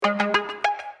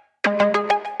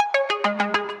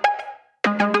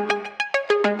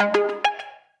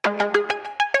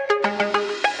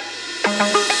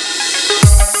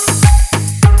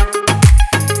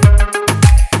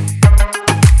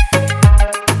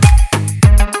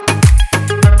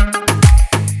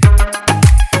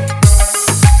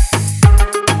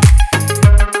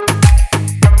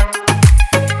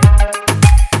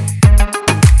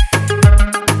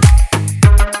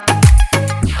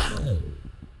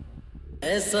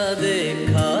ऐसा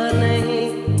देखा नहीं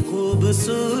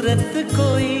खूबसूरत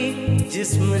कोई,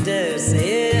 जिस्म जैसे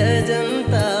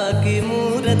अजंता की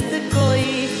मूरत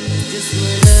कोई, जिस्म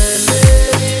जैसे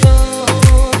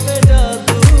निगाहों पे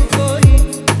जादू कोई,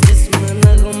 जिस्म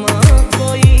नगमा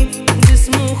कोई,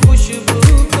 जिस्म खुशबू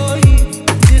कोई,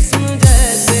 जिस्म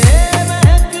जैसे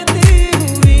महकती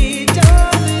हुई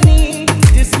चांदनी,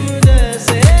 जिस्म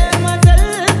जैसे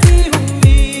मचलती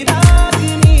हुई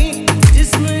रागनी,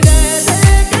 जिस्म जैसे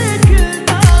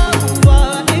खिलता हुआ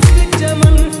एक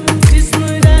चमन, जिस्म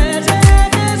जैसे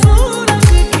सूरज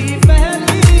की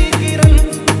पहली किरण,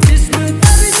 जिस्म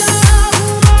करता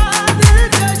हुआ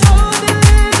दिलकशो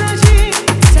दिलनशी,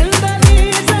 सल्तनी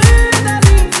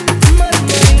सल्तनी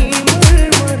मरमरी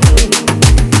मुरमरी।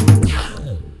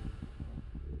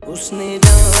 उसने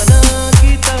जाना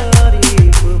की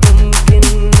तारीफ मुमकिन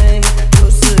नहीं,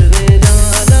 उसने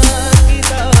जाना की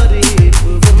तारीफ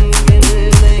मुमकिन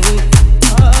नहीं।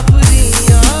 आफरी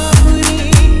आफरी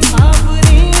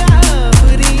आफरी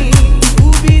आफरी, तू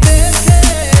भी देखे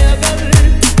अगर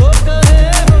तो कहे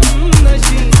हम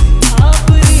नशी।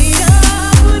 आफरी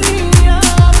आफरी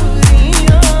आफरी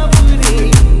आफरी,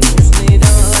 उसने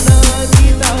जाना की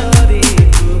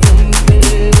तारीफ मुमकिन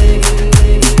नहीं।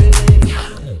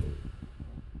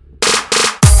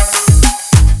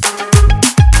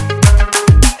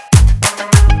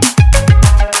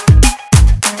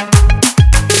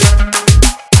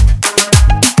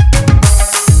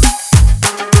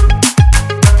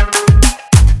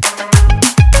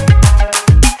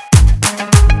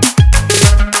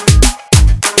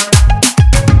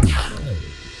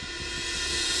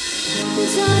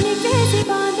 जाने कैसे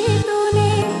बांधी तूने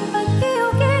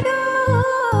पत्तियों के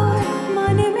डोर,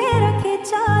 मन में रखे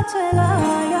चा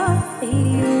चलाया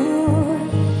तेरी ओर।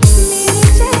 मेरे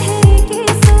चेहरे की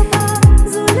सुबह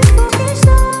जुल्फों के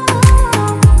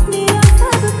शाम, मेरा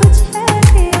सब कुछ है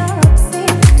तेरा अब से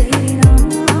तेरे नाम।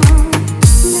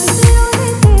 नजरों ने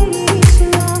तेरी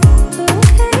छुआ तो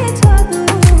है ये जादू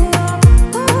हुआ,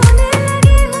 होने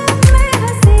लगी हूँ मैं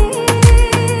हंसी।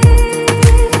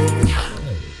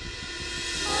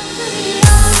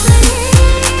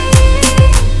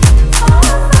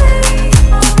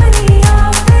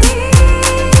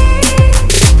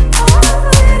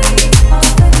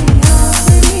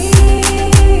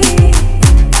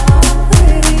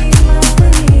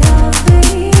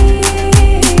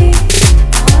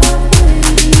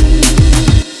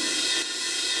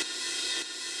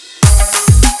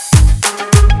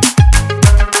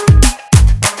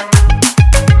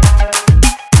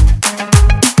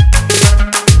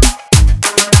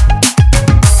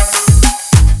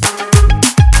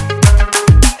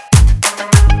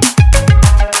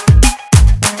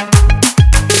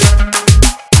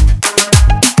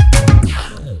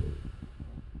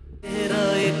 चेहरा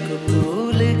एक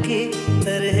फूल की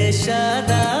तरह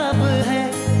शादाब है,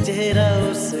 चेहरा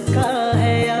उसका